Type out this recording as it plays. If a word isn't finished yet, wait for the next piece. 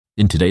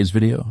In today's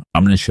video,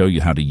 I'm going to show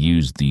you how to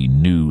use the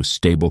new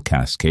Stable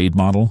Cascade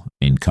model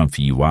in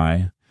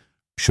ComfyUI,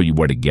 show you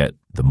where to get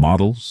the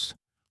models,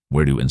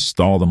 where to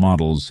install the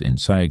models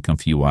inside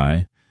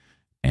ComfyUI,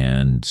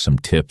 and some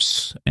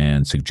tips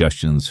and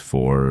suggestions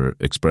for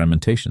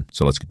experimentation.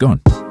 So let's get going.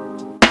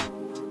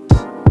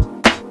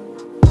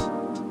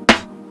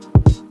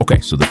 Okay,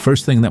 so the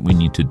first thing that we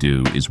need to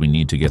do is we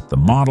need to get the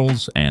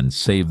models and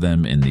save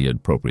them in the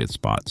appropriate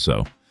spot.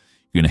 So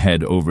you're going to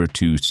head over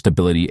to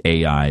Stability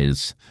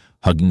AI's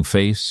Hugging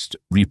Face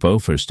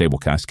repo for Stable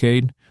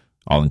Cascade.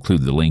 I'll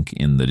include the link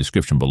in the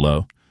description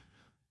below.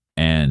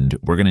 And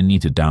we're going to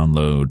need to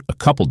download a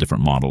couple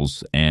different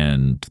models,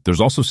 and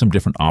there's also some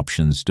different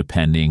options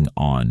depending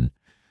on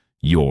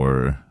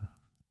your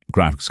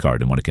graphics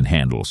card and what it can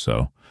handle.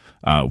 So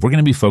we're going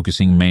to be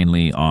focusing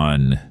mainly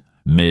on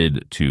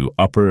mid to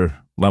upper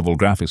level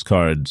graphics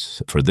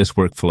cards for this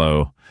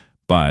workflow,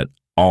 but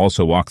I'll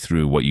also walk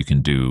through what you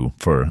can do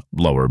for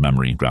lower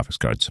memory graphics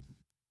cards.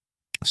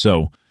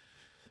 So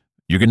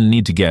you're going to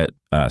need to get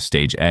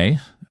stage A,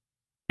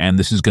 and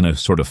this is going to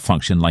sort of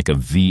function like a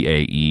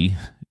VAE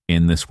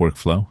in this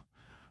workflow.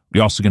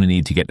 You're also going to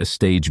need to get a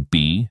stage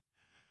B.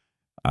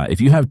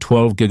 If you have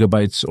 12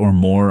 gigabytes or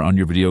more on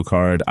your video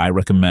card, I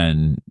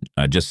recommend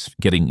just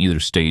getting either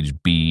stage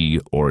B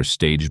or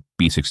stage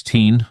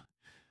B16.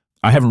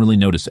 I haven't really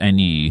noticed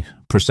any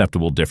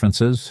perceptible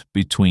differences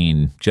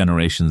between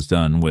generations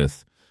done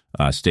with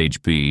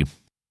stage B,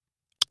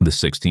 the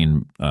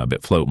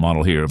 16-bit float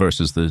model here,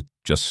 versus the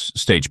just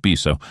stage B.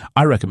 So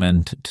I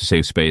recommend, to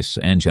save space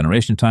and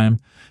generation time,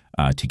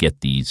 to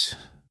get these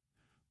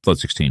float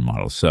 16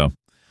 models. So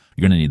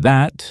you're going to need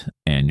that,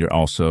 and you're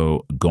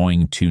also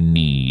going to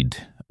need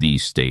the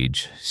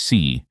stage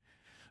C.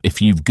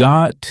 If you've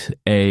got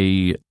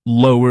a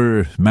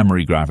lower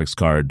memory graphics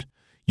card,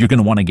 you're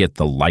going to want to get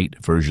the light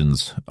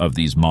versions of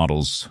these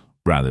models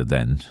rather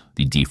than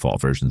the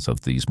default versions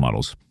of these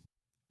models.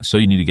 So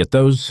you need to get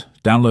those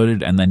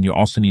downloaded, and then you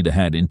also need to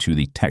head into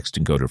the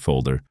text encoder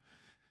folder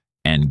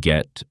and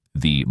get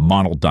the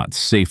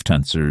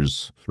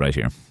model.safetensors right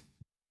here.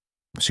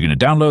 So you're going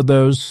to download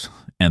those,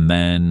 and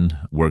then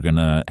we're going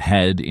to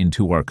head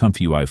into our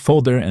ComfyUI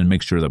folder and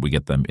make sure that we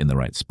get them in the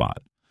right spot.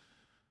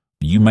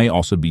 You may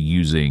also be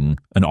using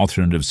an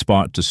alternative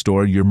spot to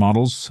store your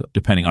models.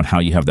 Depending on how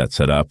you have that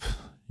set up,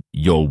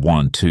 you'll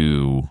want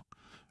to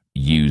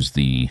use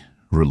the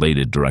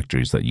related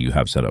directories that you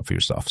have set up for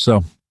yourself.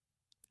 So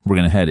we're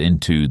going to head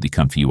into the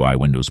ComfyUI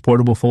Windows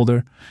Portable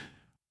folder.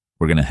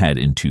 We're going to head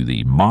into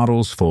the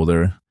Models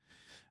folder,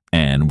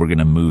 and we're going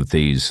to move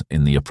these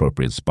in the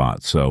appropriate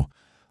spot. So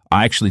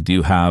I actually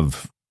do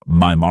have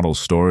my models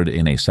stored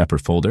in a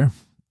separate folder,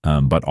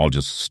 but I'll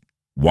just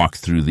walk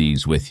through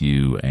these with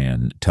you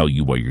and tell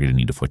you what you're going to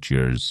need to put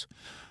yours.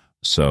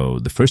 So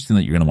the first thing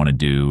that you're going to want to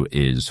do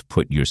is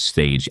put your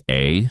stage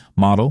A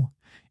model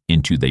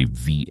into the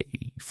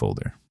VAE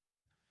folder.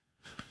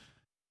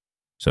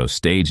 So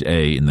stage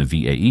A in the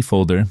VAE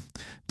folder.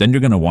 Then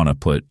you're going to want to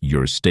put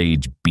your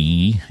stage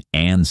B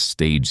and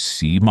stage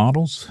C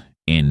models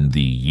in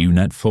the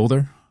UNet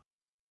folder.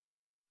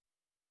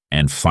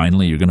 And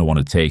finally, you're going to want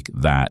to take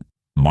that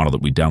model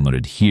that we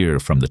downloaded here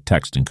from the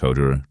text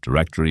encoder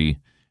directory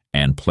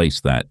and place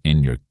that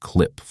in your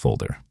clip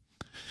folder.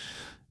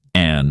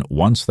 And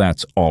once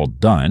that's all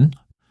done,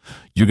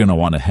 you're going to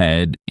want to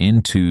head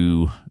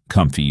into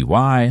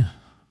ComfyUI.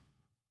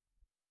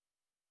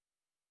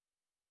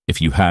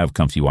 If you have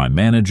ComfyUI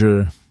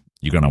Manager,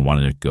 you're going to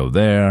want to go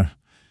there.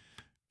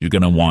 You're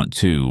going to want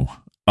to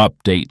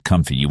update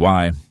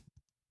ComfyUI.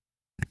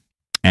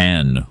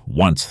 And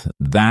once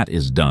that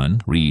is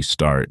done,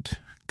 restart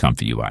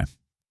ComfyUI.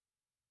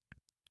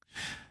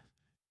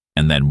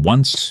 And then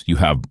once you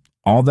have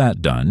all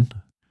that done,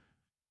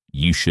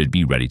 you should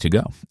be ready to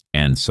go.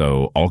 And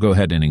so I'll go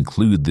ahead and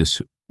include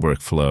this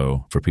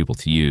workflow for people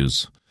to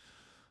use.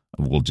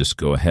 We'll just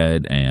go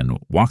ahead and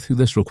walk through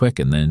this real quick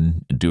and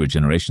then do a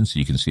generation so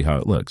you can see how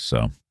it looks.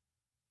 So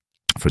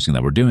first thing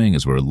that we're doing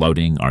is we're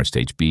loading our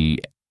stage B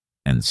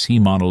and C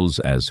models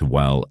as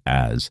well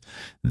as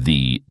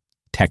the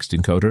text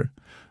encoder.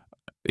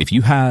 If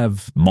you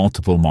have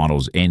multiple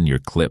models in your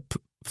clip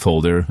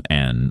folder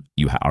and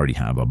you already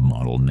have a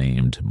model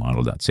named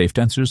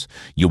model.safetensors,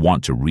 you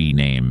want to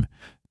rename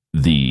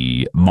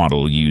the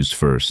model used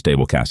for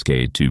Stable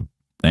Cascade to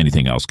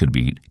anything else. Could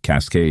be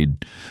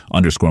Cascade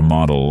 _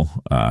 model,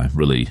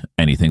 really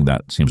anything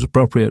that seems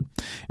appropriate.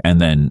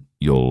 And then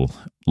you'll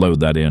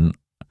load that in,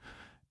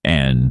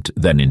 and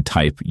then in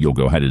type, you'll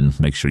go ahead and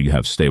make sure you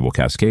have Stable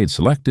Cascade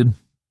selected.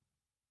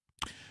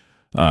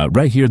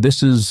 Right here,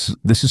 this is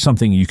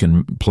something you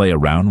can play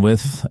around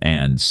with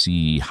and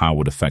see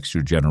how it affects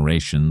your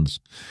generations.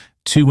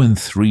 2 and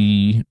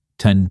 3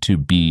 tend to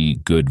be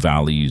good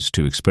values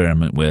to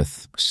experiment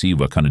with, see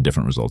what kind of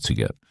different results you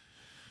get.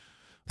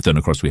 Then,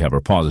 of course, we have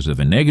our positive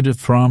and negative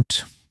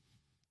prompt.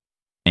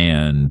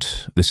 And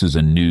this is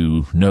a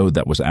new node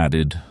that was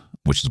added,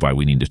 which is why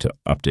we needed to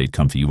update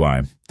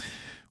ComfyUI,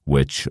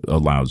 which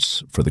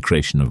allows for the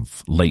creation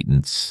of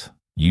latents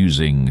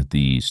using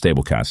the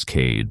Stable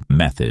Cascade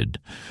method,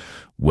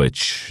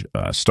 which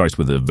starts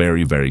with a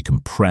very, very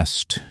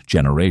compressed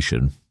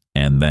generation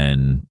and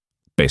then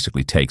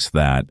basically takes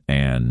that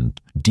and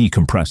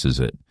decompresses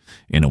it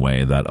in a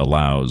way that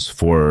allows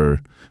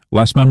for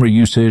less memory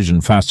usage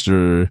and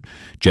faster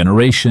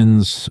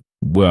generations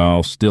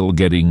while still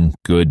getting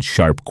good,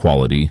 sharp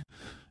quality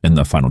in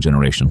the final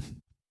generation.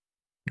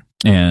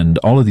 And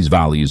all of these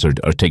values are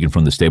taken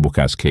from the Stable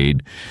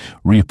Cascade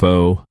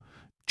repo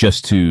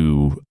just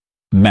to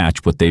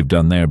match what they've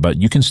done there, but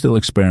you can still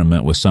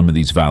experiment with some of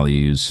these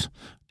values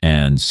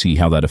and see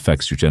how that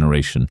affects your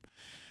generation.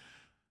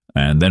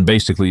 And then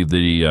basically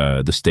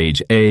the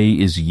stage A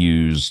is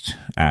used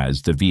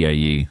as the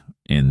VAE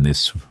in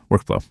this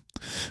workflow.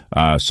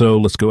 So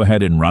let's go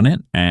ahead and run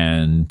it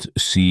and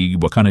see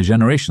what kind of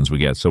generations we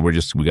get. So we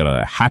got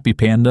a happy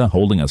panda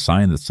holding a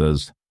sign that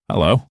says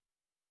hello.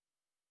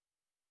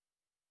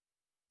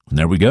 And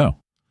there we go.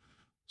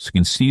 So you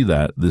can see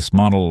that this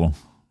model,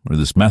 or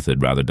this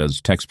method rather, does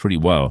text pretty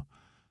well.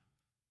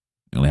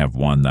 You only have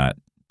one that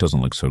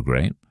doesn't look so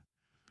great.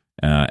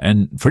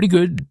 And pretty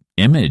good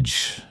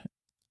image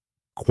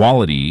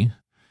quality.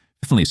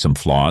 Definitely some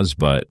flaws,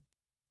 but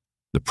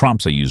the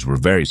prompts I used were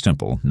very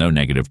simple. No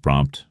negative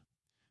prompt.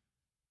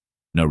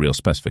 No real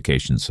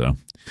specifications. So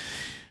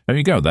there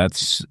you go.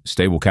 That's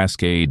Stable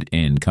Cascade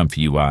in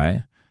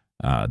ComfyUI.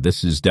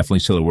 This is definitely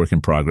still a work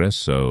in progress,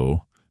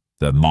 so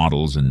the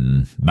models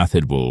and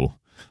method will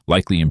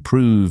likely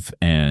improve,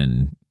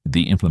 and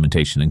the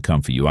implementation in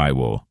ComfyUI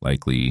will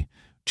likely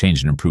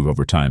change and improve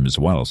over time as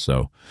well.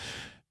 So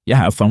yeah,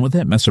 have fun with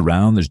it, mess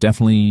around. There's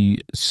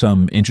definitely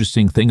some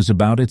interesting things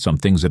about it, some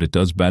things that it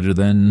does better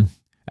than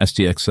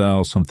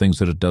STXL, some things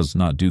that it does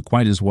not do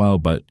quite as well,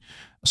 but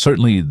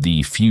certainly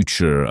the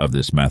future of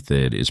this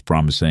method is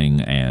promising,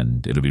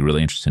 and it'll be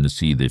really interesting to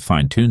see the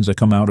fine-tunes that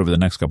come out over the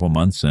next couple of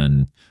months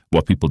and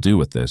what people do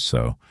with this.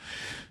 So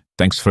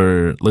thanks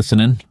for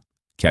listening.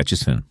 Catch you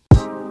soon.